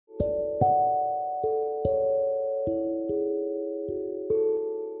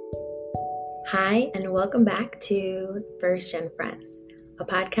Hi, and welcome back to First Gen Friends, a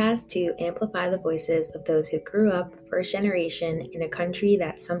podcast to amplify the voices of those who grew up first generation in a country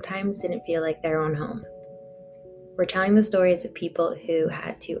that sometimes didn't feel like their own home. We're telling the stories of people who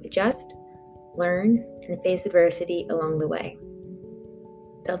had to adjust, learn, and face adversity along the way.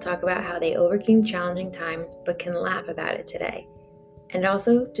 They'll talk about how they overcame challenging times but can laugh about it today. And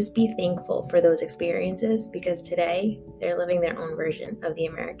also just be thankful for those experiences because today they're living their own version of the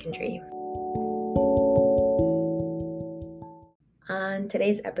American dream. On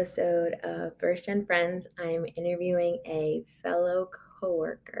today's episode of First Gen Friends, I'm interviewing a fellow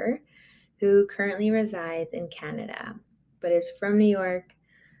coworker who currently resides in Canada, but is from New York,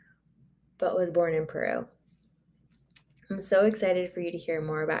 but was born in Peru. I'm so excited for you to hear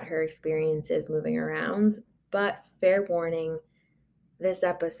more about her experiences moving around, but fair warning, this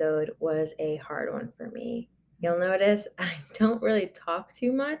episode was a hard one for me. You'll notice I don't really talk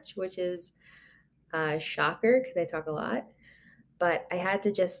too much, which is a shocker because I talk a lot. But I had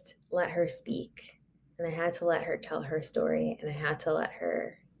to just let her speak, and I had to let her tell her story, and I had to let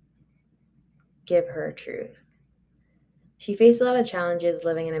her give her truth. She faced a lot of challenges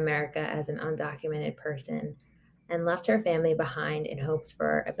living in America as an undocumented person and left her family behind in hopes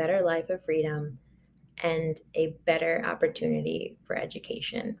for a better life of freedom and a better opportunity for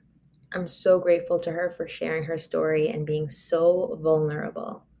education. I'm so grateful to her for sharing her story and being so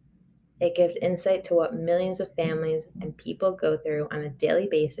vulnerable. It gives insight to what millions of families and people go through on a daily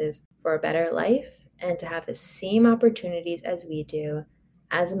basis for a better life and to have the same opportunities as we do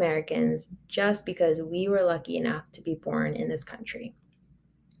as Americans just because we were lucky enough to be born in this country.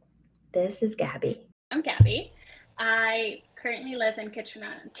 This is Gabby. I'm Gabby. I currently live in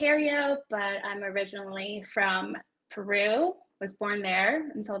Kitchener, Ontario, but I'm originally from Peru, was born there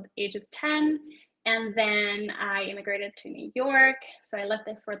until the age of 10. And then I immigrated to New York. So I lived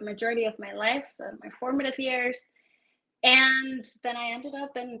there for the majority of my life, so my formative years. And then I ended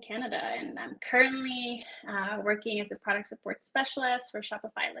up in Canada, and I'm currently working as a product support specialist for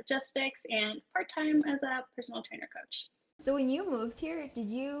Shopify Logistics and part-time as a personal trainer coach. So when you moved here,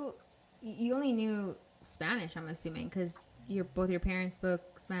 did you only knew Spanish, I'm assuming, because both your parents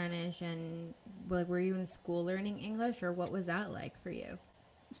spoke Spanish, and like were you in school learning English, or what was that like for you?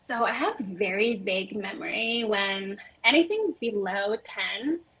 So I have very vague memory when anything below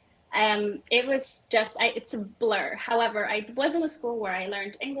 10, it was just, it's a blur. However, I was in a school where I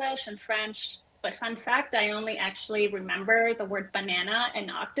learned English and French, but fun fact, I only actually remember the word banana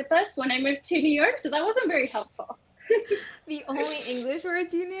and octopus when I moved to New York, so that wasn't very helpful. The only English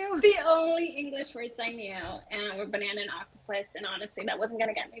words you knew? The only English words I knew were banana and octopus, and honestly, that wasn't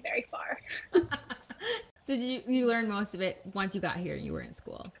going to get me very far. So did you learn most of it once you got here and you were in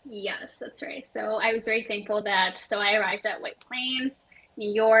school? Yes, that's right. So I was very thankful so I arrived at White Plains,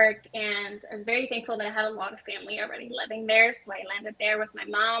 New York, and I'm very thankful that I had a lot of family already living there. So I landed there with my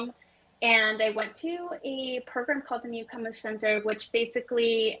mom, and I went to a program called the Newcomer Center, which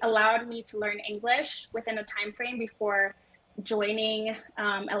basically allowed me to learn English within a time frame before joining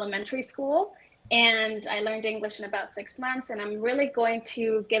elementary school. And I learned English in about 6 months, and I'm really going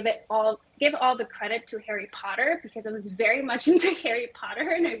to give all the credit to Harry Potter, because I was very much into Harry Potter,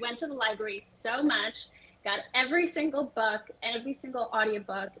 and I went to the library so much, got every single book, every single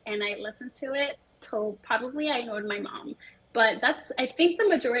audiobook, and I listened to it till probably I ignored my mom. But I think the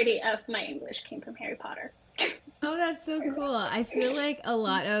majority of my English came from Harry Potter. Oh, that's so cool. I feel like a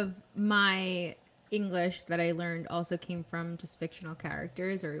lot of my English that I learned also came from just fictional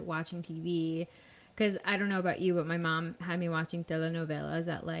characters or watching TV. Because I don't know about you, but my mom had me watching telenovelas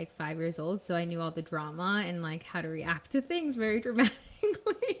at like 5 years old. So I knew all the drama and like how to react to things very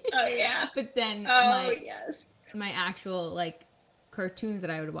dramatically. Oh yeah. But then Oh yes. my actual like cartoons that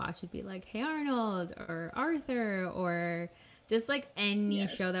I would watch would be like Hey Arnold or Arthur or just like any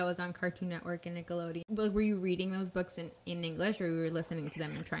show that was on Cartoon Network and Nickelodeon. Like, were you reading those books in English, or you were listening to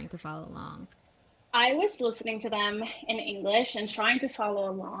them and trying to follow along? I was listening to them in English and trying to follow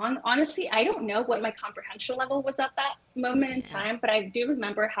along. Honestly, I don't know what my comprehension level was at that moment in time, but I do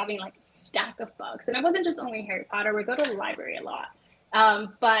remember having like a stack of books. And it wasn't just only Harry Potter, we go to the library a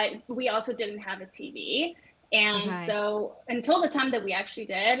lot. But we also didn't have a TV. And so until the time that we actually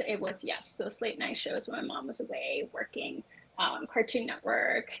did, it was, yes, those late night shows when my mom was away working. Cartoon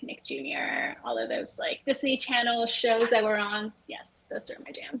Network, Nick Jr., all of those like Disney Channel shows that were on. Yes, those are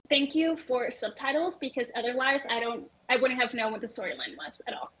my jam. Thank you for subtitles, because otherwise I wouldn't have known what the storyline was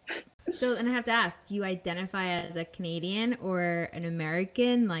at all. So, and I have to ask, do you identify as a Canadian or an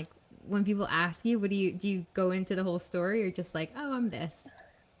American? Like, when people ask you, do you go into the whole story, or just like, oh, I'm this?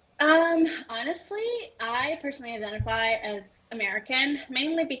 Honestly, I personally identify as American,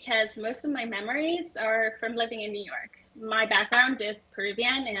 mainly because most of my memories are from living in New York. My background is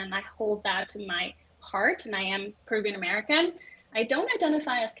Peruvian, and I hold that to my heart, and I am Peruvian American. I don't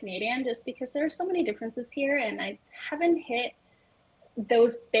identify as Canadian just because there are so many differences here, and I haven't hit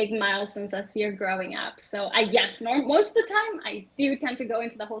those big milestones as you're growing up. So I yes, most of the time I do tend to go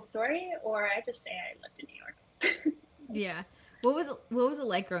into the whole story, or I just say I lived in New York. Yeah. What was it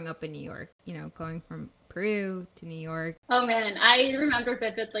like growing up in New York? You know, going from Peru to New York. Oh man, I remember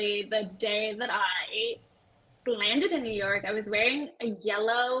vividly the day that I landed in New York. I was wearing a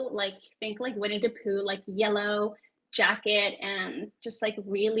yellow, like think like Winnie the Pooh, like yellow jacket and just like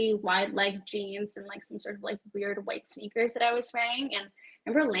really wide leg jeans and like some sort of like weird white sneakers that I was wearing. And I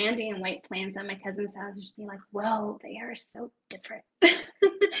remember landing in White Plains at my cousin's house, just being like, "Whoa, they are so different."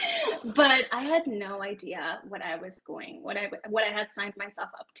 But I had no idea what I was going, what I had signed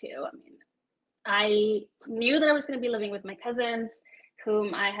myself up to. I mean, I knew that I was going to be living with my cousins,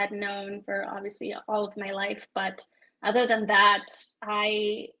 whom I had known for obviously all of my life. But other than that,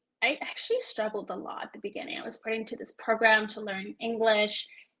 I actually struggled a lot at the beginning. I was put into this program to learn English,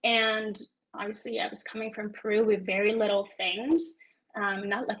 and obviously I was coming from Peru with very little things.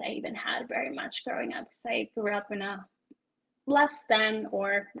 Not like I even had very much growing up, because I grew up in a less than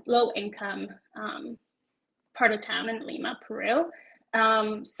or low income part of town in Lima, Peru.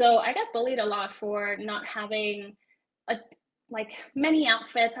 So I got bullied a lot for not having a like many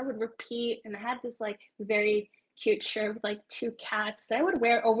outfits. I would repeat, and I had this like very cute shirt with like two cats that I would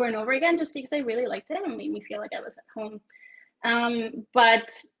wear over and over again just because I really liked it and it made me feel like I was at home.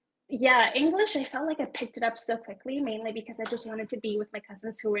 But yeah, English, I felt like I picked it up so quickly, mainly because I just wanted to be with my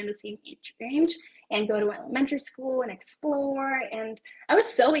cousins who were in the same age range and go to elementary school and explore. And I was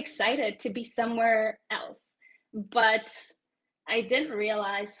so excited to be somewhere else. But I didn't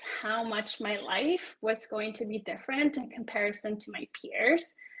realize how much my life was going to be different in comparison to my peers.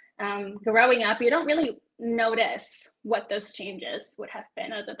 Growing up, you don't really notice what those changes would have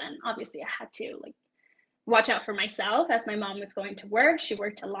been, other than obviously I had to like watch out for myself as my mom was going to work. She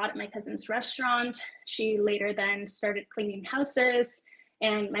worked a lot at my cousin's restaurant. She later then started cleaning houses.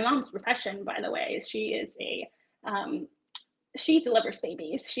 And my mom's profession, by the way, is she delivers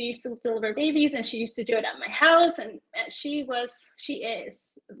babies. She used to deliver babies, and she used to do it at my house. And she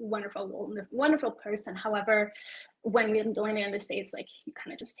is a wonderful person. However, when we living in the States, like you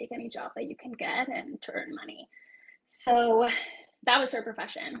kind of just take any job that you can get and to earn money. So that was her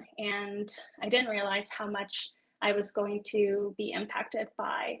profession. And I didn't realize how much I was going to be impacted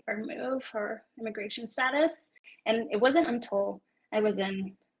by her move, her immigration status. And it wasn't until I was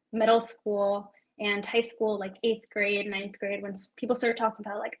in middle school and high school, like eighth grade, ninth grade, when people started talking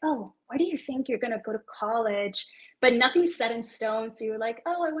about, like, oh, why do you think you're going to go to college? But nothing's set in stone. So you're like,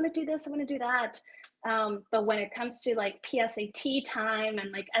 oh, I want to do this, I want to do that. But when it comes to like PSAT time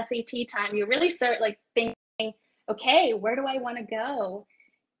and like SAT time, you really start like thinking, okay, where do I want to go?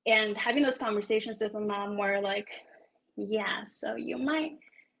 And having those conversations with my mom were like, yeah, so you might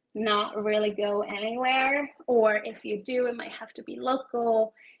not really go anywhere, or if you do, it might have to be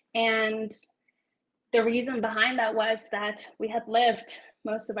local. And the reason behind that was that we had lived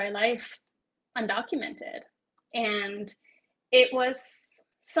most of our life undocumented. And it was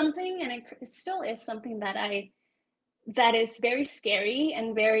something, and it still is something that is very scary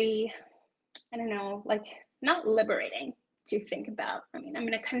and very, I don't know, like not liberating to think about. I mean, I'm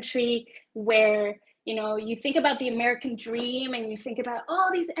in a country where, you think about the American dream and you think about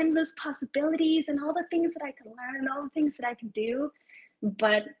all these endless possibilities and all the things that I could learn and all the things that I could do.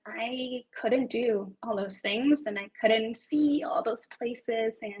 But I couldn't do all those things, and I couldn't see all those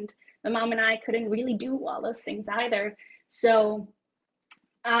places. And my mom and I couldn't really do all those things either. So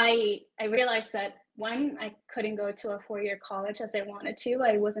I realized that, one, I couldn't go to a 4-year college as I wanted to.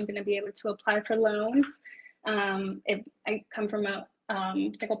 I wasn't going to be able to apply for loans. I come from a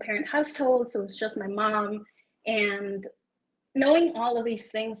single parent household, so it's just my mom. And knowing all of these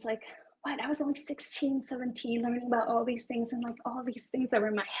things, like, what, I was only 16, 17, learning about all these things, and like all these things that were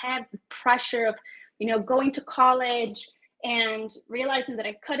in my head, the pressure of, going to college and realizing that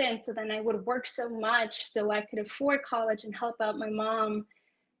I couldn't. So then I would work so much so I could afford college and help out my mom.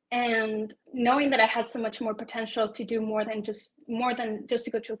 And knowing that I had so much more potential to do more than just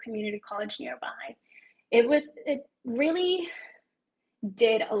to go to a community college nearby, it really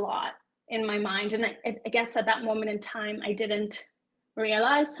did a lot in my mind. And I guess at that moment in time, I didn't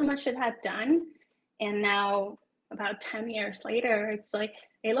realize how much it had done. And now, about 10 years later, it's like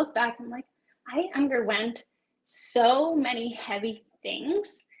I look back and I'm like, I underwent so many heavy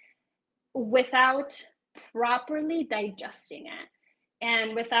things without properly digesting it.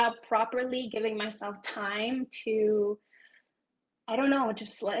 and without properly giving myself time to, I don't know,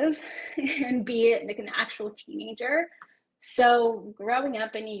 just live and be like an actual teenager. So growing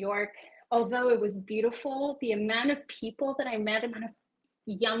up in New York, although it was beautiful, the amount of people that I met, the amount of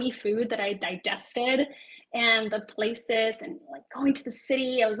yummy food that I digested, and the places, and like going to the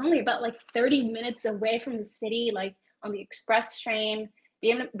city. I was only about like 30 minutes away from the city, like on the express train.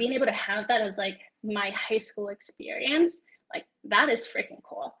 Being able to have that as like my high school experience, like that is freaking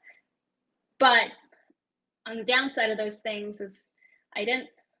cool. But on the downside of those things is I didn't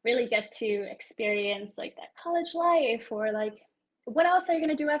really get to experience like that college life, or like what else are you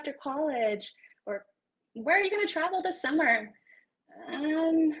going to do after college, or where are you going to travel this summer?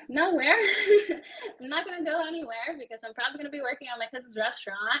 Nowhere. I'm not going to go anywhere because I'm probably going to be working at my cousin's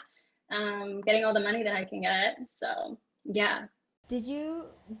restaurant, getting all the money that I can get. So yeah. Did you,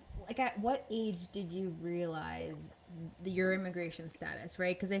 like, at what age did you realize your immigration status,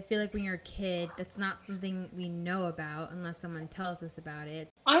 right? Because I feel like when you're a kid, that's not something we know about unless someone tells us about it.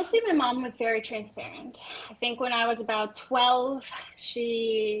 Honestly, my mom was very transparent. I think when I was about 12,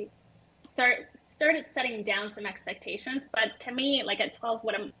 she started setting down some expectations. But to me, like at 12,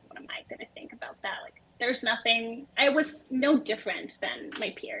 what am I going to think about that? Like, there's nothing. I was no different than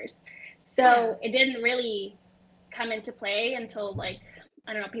my peers, so it didn't really come into play until, like,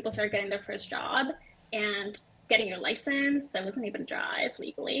 I don't know, people started getting their first job and getting your license. I wasn't even drive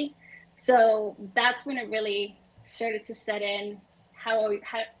legally, so that's when it really started to set in. How I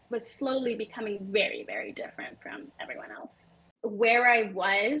was slowly becoming very, very different from everyone else. Where I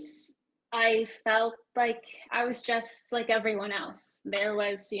was, I felt like I was just like everyone else. There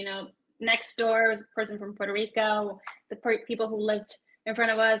was, next door was a person from Puerto Rico. The people who lived in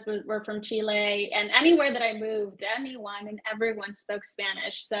front of us were from Chile. And anywhere that I moved, anyone and everyone spoke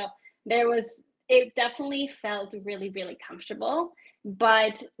Spanish. So it definitely felt really, really comfortable.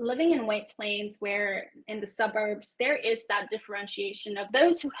 But living in White Plains, where in the suburbs, there is that differentiation of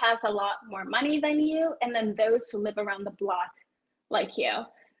those who have a lot more money than you, and then those who live around the block like you.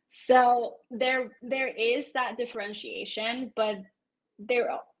 So there is that differentiation, but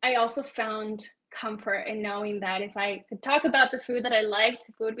I also found comfort in knowing that if I could talk about the food that I liked,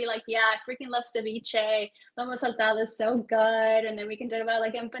 people would be like, yeah, I freaking love ceviche. Lomo saltado is so good. And then we can talk about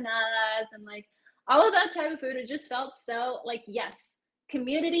like empanadas and like all of that type of food. It just felt so like, yes,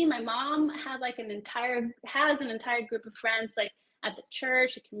 community. My mom has an entire group of friends like at the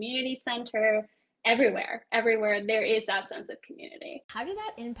church, the community center, everywhere there is that sense of community. How did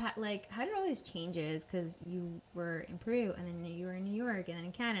that impact, like, how did all these changes, because you were in Peru and then you were in New York and then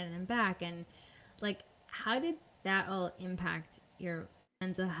in Canada and then back, and like, how did that all impact your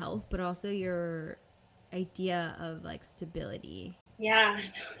mental health, but also your idea of like stability? Yeah,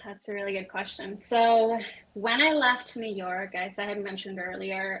 that's a really good question. So when I left New York, as I had mentioned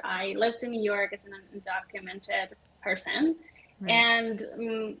earlier, I lived in New York as an undocumented person. Right.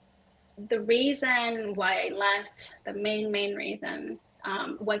 And the reason why I left, the main reason,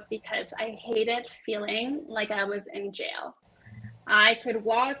 was because I hated feeling like I was in jail. I could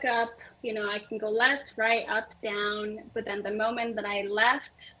walk up, I can go left, right, up, down, but then the moment that I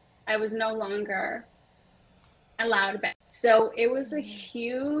left, I was no longer allowed back. So it was a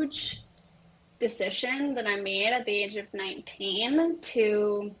huge decision that I made at the age of 19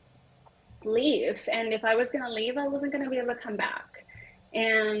 to leave. And if I was going to leave, I wasn't going to be able to come back.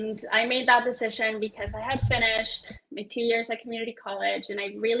 And I made that decision because I had finished my 2 years at community college and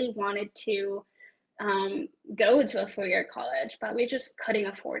I really wanted to go to a 4-year college, but we just couldn't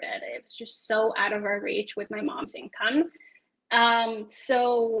afford it. It was just so out of our reach with my mom's income.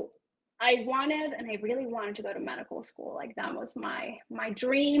 So I wanted, and I really wanted to go to medical school. Like that was my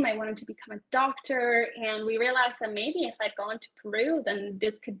dream. I wanted to become a doctor. And we realized that maybe if I'd gone to Peru, then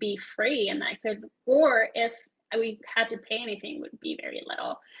this could be free and or if we had to pay anything, would be very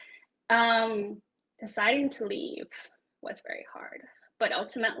little. Deciding to leave was very hard. But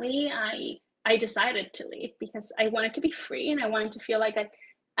ultimately I decided to leave because I wanted to be free and I wanted to feel like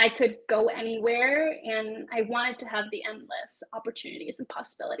I could go anywhere and I wanted to have the endless opportunities and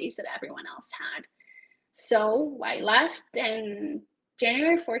possibilities that everyone else had. So I left in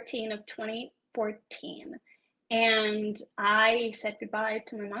January 14 of 2014 and I said goodbye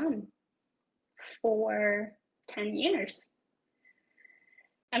to my mom for 10 years.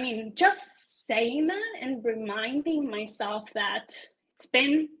 I mean, just saying that and reminding myself that it's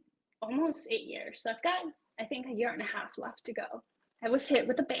been almost 8 years. So I've got, I think, a year and a half left to go. I was hit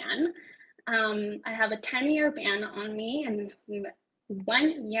with a ban. I have a 10-year ban on me and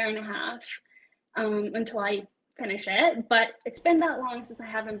 1 year and a half until I finish it. But it's been that long since I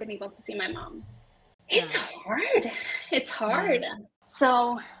haven't been able to see my mom. It's hard. It's hard.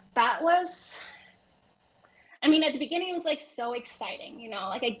 So that was, I mean, at the beginning it was like so exciting, you know,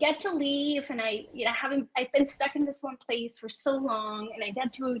 like I get to leave and I've been stuck in this one place for so long and I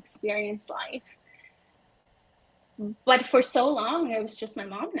get to experience life. But for so long, it was just my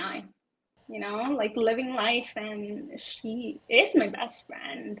mom and I, you know, like living life, and she is my best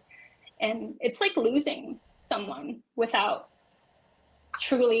friend. And it's like losing someone without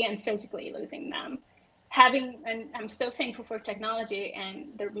truly and physically losing them. And I'm so thankful for technology, and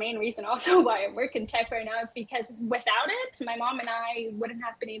the main reason also why I work in tech right now is because without it, my mom and I wouldn't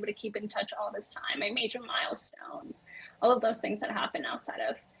have been able to keep in touch all this time. My major milestones, all of those things that happen outside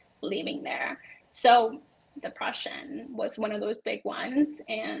of leaving there. So depression was one of those big ones,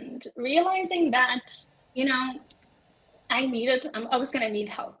 and realizing that, you know, I was going to need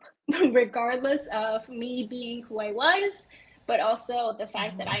help, regardless of me being who I was, but also the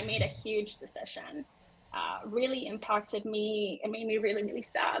fact that I made a huge decision really impacted me. It made me really, really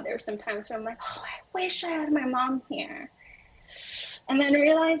sad. There were some times where I'm like, oh, I wish I had my mom here. And then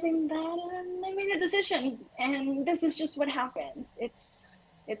realizing that I made a decision, and this is just what happens. It's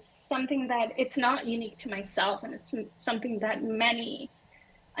something that it's not unique to myself, and it's something that many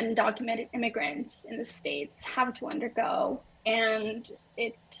undocumented immigrants in the States have to undergo, and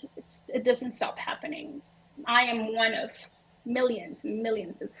it doesn't stop happening. I am one of millions and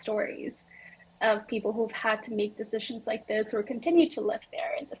millions of stories of people who've had to make decisions like this or continue to live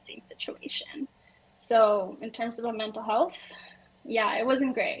there in the same situation. So in terms of mental health, yeah, it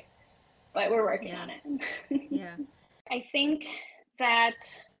wasn't great, but we're working Yeah. on it. Yeah. I think that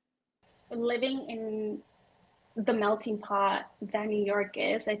living in the melting pot that New York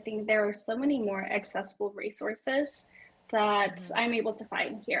is, I think there are so many more accessible resources that I'm able to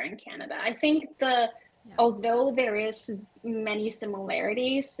find here in Canada. I think Yeah. although there is many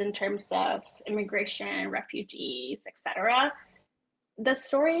similarities in terms of immigration, refugees, etc., the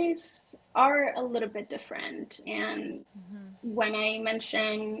stories are a little bit different. And when I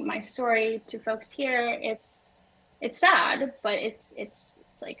mention my story to folks here, it's sad, but it's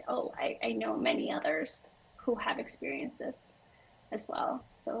like, oh, I know many others who have experienced this as well.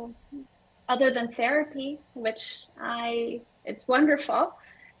 So other than therapy, which it's wonderful,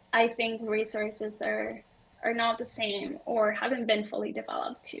 I think resources are not the same or haven't been fully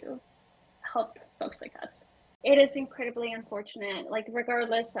developed to help folks like us. It is incredibly unfortunate, like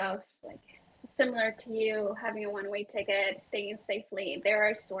regardless of like similar to you having a one-way ticket, staying safely, there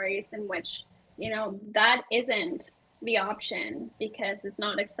are stories in which, you know, that isn't the option because it's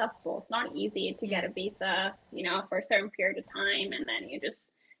not accessible. It's not easy to get Yeah. a visa, you know, for a certain period of time, and then you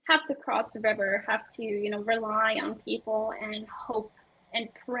just have to cross the river, have to, you know, rely on people and hope and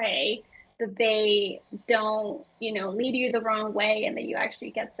pray that they don't, you know, lead you the wrong way and that you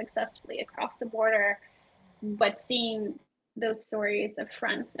actually get successfully across the border. But seeing those stories of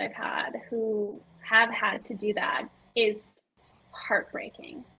friends that I've had who have had to do that is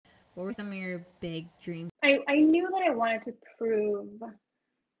heartbreaking. What were some of your big dreams? I knew that I wanted to prove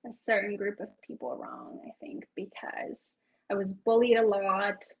a certain group of people wrong, I think, because I was bullied a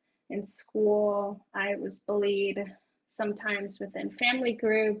lot in school. I was bullied sometimes within family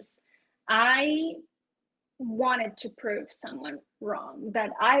groups. I wanted to prove someone wrong, that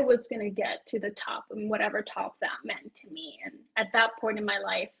I was going to get to the top, and whatever top that meant to me. And at that point in my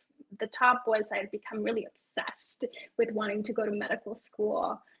life, the top was I had become really obsessed with wanting to go to medical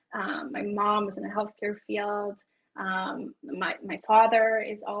school. My mom was in the healthcare field. My father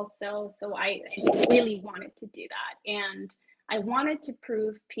is also, so I really wanted to do that. And I wanted to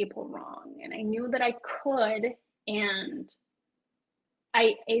prove people wrong. And I knew that I could. And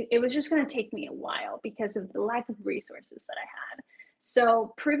it was just going to take me a while because of the lack of resources that I had.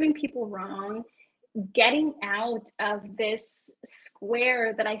 So proving people wrong, getting out of this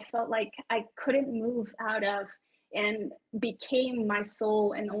square that I felt like I couldn't move out of, and became my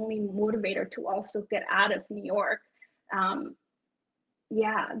sole and only motivator to also get out of New York. Um,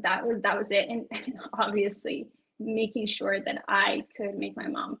 yeah, that was it. And obviously making sure that I could make my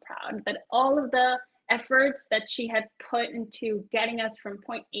mom proud, that all of the efforts that she had put into getting us from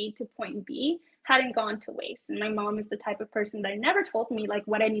point A to point B hadn't gone to waste. And my mom is the type of person that never told me like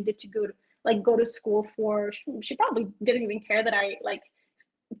what I needed to go to school for. She probably didn't even care that I like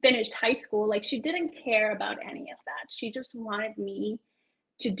finished high school. Like she didn't care about any of that. She just wanted me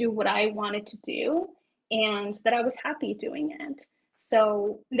to do what I wanted to do, and that I was happy doing it.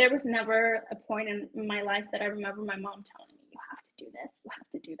 So there was never a point in my life that I remember my mom telling me, you have to do this, you have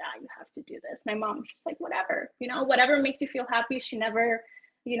to do that, you have to do this. My mom was just like, whatever, you know, whatever makes you feel happy. She never,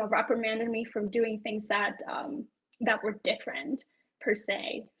 you know, reprimanded me from doing things that were different per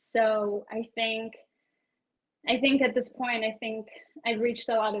se. So I think I think at this point, I think I've reached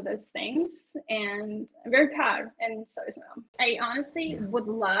a lot of those things, and I'm very proud, and so is my mom. I honestly would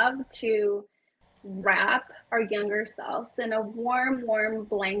love to wrap our younger selves in a warm, warm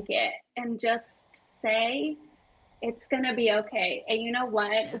blanket and just say, it's going to be okay. And you know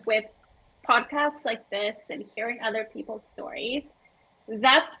what? Yeah. With podcasts like this and hearing other people's stories,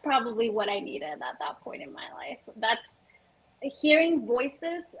 that's probably what I needed at that point in my life. That's hearing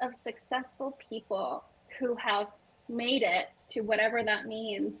voices of successful people who have made it to whatever that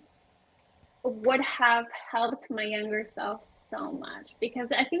means would have helped my younger self so much,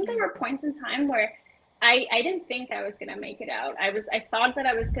 because I think there were points in time where I didn't think I was going to make it out. I thought that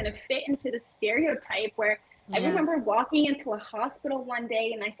I was going to fit into the stereotype where I remember walking into a hospital one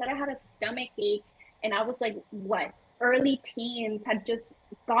day and I said I had a stomach ache, and I was like, what, early teens, had just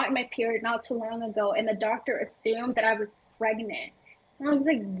gotten my period not too long ago, and the doctor assumed that I was pregnant. And I was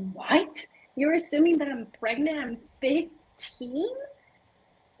like, what? You're assuming that I'm pregnant? I'm 15?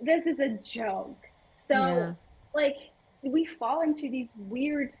 This is a joke. So, like, we fall into these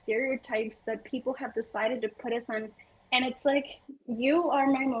weird stereotypes that people have decided to put us on. And it's like, you are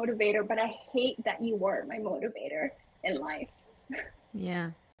my motivator, but I hate that you were my motivator in life.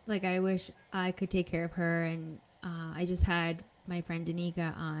 Yeah. Like, I wish I could take care of her. And I just had my friend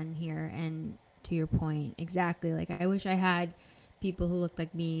Danica on here. And to your point, exactly. Like, I wish I had people who looked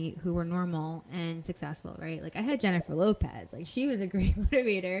like me who were normal and successful, right? Like, I had Jennifer Lopez. Like, she was a great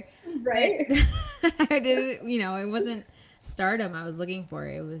motivator. Right. But I didn't, it wasn't stardom I was looking for.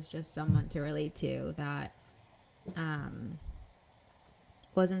 It was just someone to relate to that um,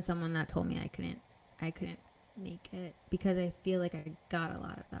 wasn't someone that told me I couldn't make it, because I feel like I got a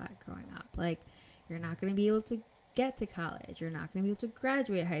lot of that growing up. Like, you're not going to be able to get to college. You're not going to be able to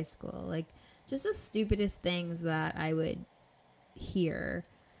graduate high school. Like, just the stupidest things that I would hear.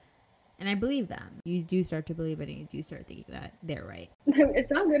 And I believe them. You do start to believe it, and you do start thinking that they're right.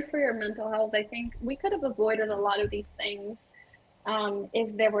 It's not good for your mental health. I think we could have avoided a lot of these things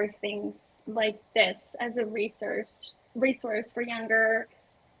if there were things like this as a resource for younger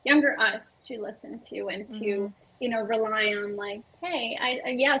us to listen to and to rely on. Like, hey,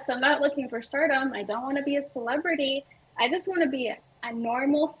 yes, I'm not looking for stardom. I don't want to be a celebrity. I just want to be a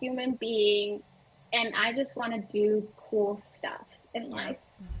normal human being, and I just want to do cool stuff in life.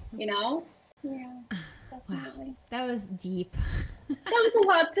 Yeah, definitely. Wow, that was deep. That was a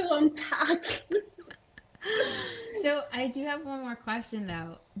lot to unpack. So I do have one more question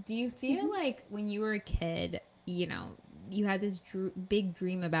though. Do you feel like when you were a kid, you had this big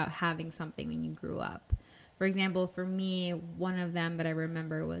dream about having something when you grew up? For example, for me, one of them that I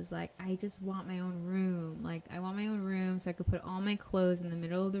remember was like, I just want my own room. Like, I want my own room so I could put all my clothes in the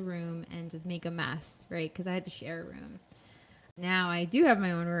middle of the room and just make a mess, right? Because I had to share a room. Now I do have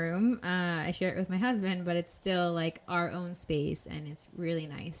my own room. I share it with my husband, but it's still like our own space, and it's really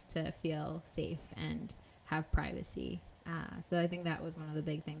nice to feel safe and have privacy. So I think that was one of the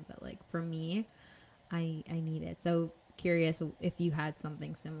big things that, like, for me, I needed. So curious if you had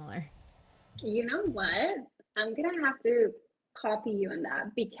something similar. You know what? I'm gonna have to copy you on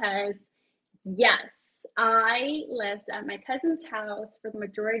that, because yes, I lived at my cousin's house for the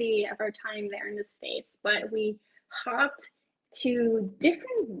majority of our time there in the States, but we hopped to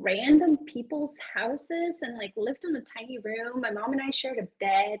different random people's houses and like lived in a tiny room. My mom and I shared a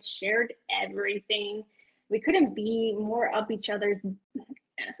bed, shared everything. We couldn't be more up each other's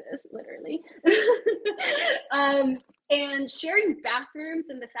asses, literally. um, and sharing bathrooms,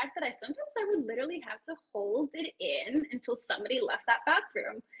 and the fact that I would literally have to hold it in until somebody left that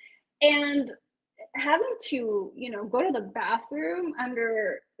bathroom. And having to, go to the bathroom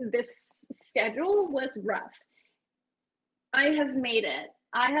under this schedule was rough. I have made it.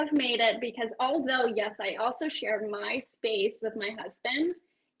 I have made it, because although, yes, I also share my space with my husband,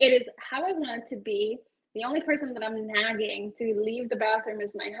 it is how I want it to be. The only person that I'm nagging to leave the bathroom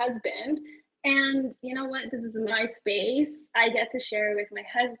is my husband. And you know what? This is my space. I get to share with my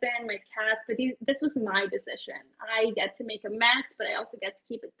husband, my cats, but this was my decision. I get to make a mess, but I also get to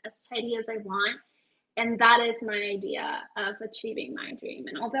keep it as tidy as I want. And that is my idea of achieving my dream.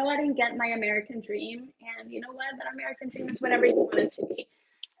 And although I didn't get my American dream, and you know what, that American dream is whatever you want it to be.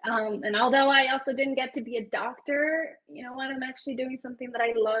 And although I also didn't get to be a doctor, you know what, I'm actually doing something that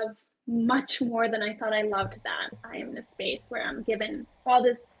I love much more than I thought I loved. That I am in a space where I'm given all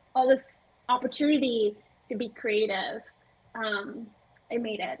this opportunity to be creative. I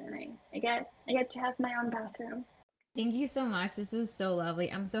made it, and I get to have my own bathroom. Thank you so much. This was so lovely.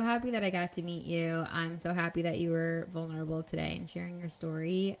 I'm so happy that I got to meet you. I'm so happy that you were vulnerable today and sharing your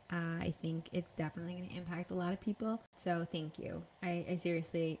story. I think it's definitely going to impact a lot of people. So thank you. I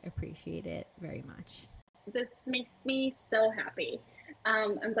seriously appreciate it very much. this makes me so happy.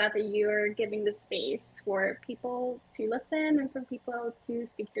 I'm glad that you're giving the space for people to listen and for people to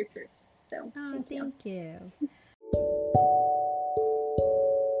speak their truth. So Oh, thank you. thank you.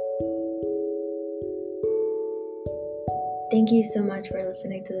 Thank you so much for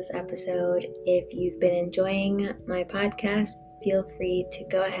listening to this episode. If you've been enjoying my podcast, feel free to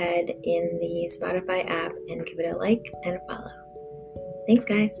go ahead in the Spotify app and give it a like and a follow. Thanks,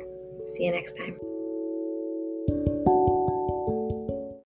 guys. See you next time.